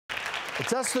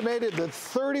It's estimated that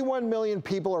 31 million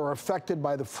people are affected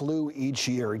by the flu each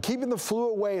year. And keeping the flu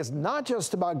away is not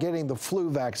just about getting the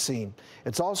flu vaccine.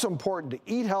 It's also important to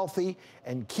eat healthy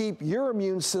and keep your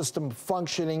immune system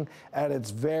functioning at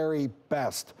its very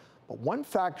best. But one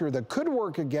factor that could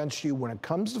work against you when it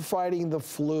comes to fighting the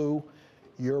flu,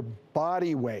 your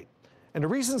body weight. And a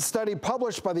recent study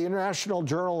published by the International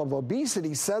Journal of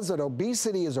Obesity says that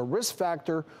obesity is a risk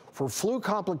factor for flu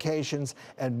complications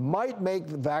and might make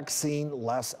the vaccine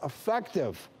less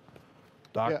effective.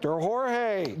 Dr.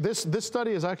 Jorge. This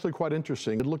study is actually quite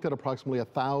interesting. It looked at approximately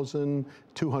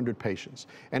 1,200 patients,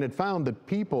 and it found that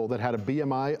people that had a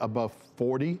BMI above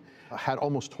 40 had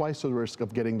almost twice the risk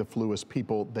of getting the flu as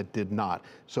people that did not.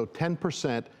 So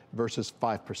 10% versus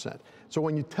 5%. So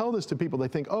when you tell this to people, they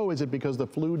think, oh, is it because the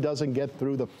flu doesn't get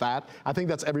through the fat? I think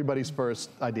that's everybody's first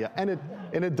idea, and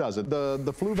it doesn't.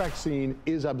 The flu vaccine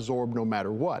is absorbed no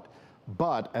matter what.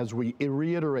 But as we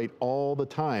reiterate all the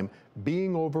time,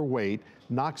 being overweight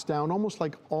knocks down almost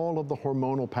like all of the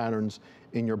hormonal patterns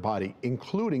in your body,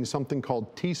 including something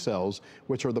called T cells,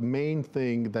 which are the main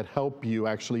thing that help you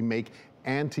actually make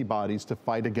antibodies to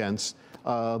fight against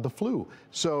the flu.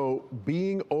 So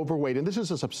being overweight, and this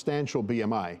is a substantial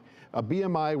BMI, a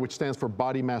BMI which stands for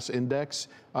body mass index,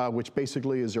 which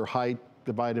basically is your height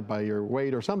divided by your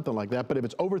weight or something like that. But if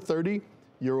it's over 30,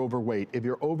 you're overweight. If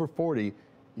you're over 40,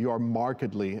 you are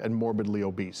markedly and morbidly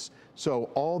obese.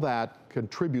 So all that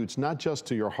contributes not just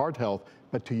to your heart health,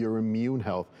 but to your immune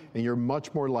health. And you're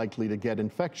much more likely to get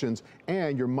infections,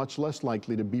 and you're much less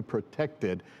likely to be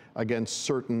protected against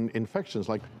certain infections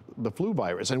like the flu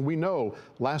virus. And we know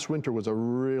last winter was a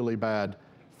really bad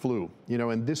flu,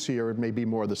 and this year it may be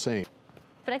more of the same.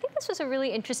 But I think this was a really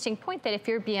interesting point that if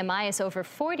your BMI is over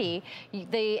 40,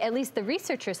 at least the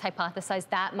researchers hypothesize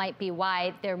that might be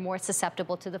why they're more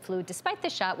susceptible to the flu despite the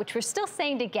shot, which we're still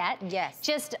saying to get. Yes.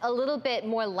 Just a little bit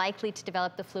more likely to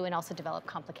develop the flu and also develop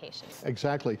complications.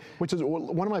 Exactly. Which is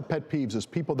one of my pet peeves is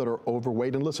people that are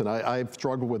overweight. And listen, I've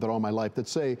struggled with it all my life that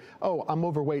say, oh, I'm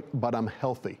overweight, but I'm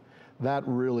healthy. That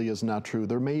really is not true.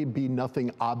 There may be nothing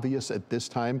obvious at this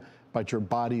time, but your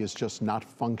body is just not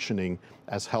functioning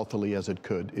as healthily as it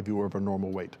could if you were of a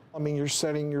normal weight. I mean, you're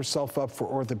setting yourself up for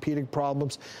orthopedic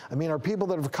problems. I mean, are people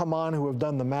that have come on who have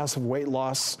done the massive weight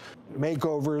loss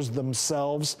makeovers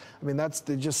themselves, I mean,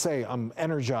 they just say, I'm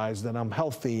energized and I'm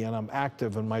healthy and I'm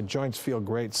active and my joints feel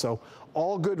great. So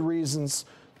all good reasons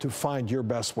to find your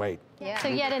best weight. Yeah. So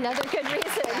yet another good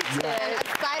reason.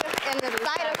 And the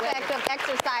side effect of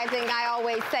exercising, I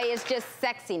always say, is just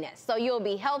sexiness. So you'll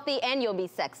be healthy and you'll be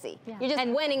sexy. Yeah. You're just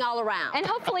winning all around. And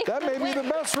hopefully that may be the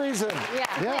best reason.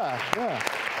 Yeah.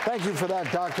 Thank you for that,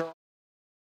 Doctor.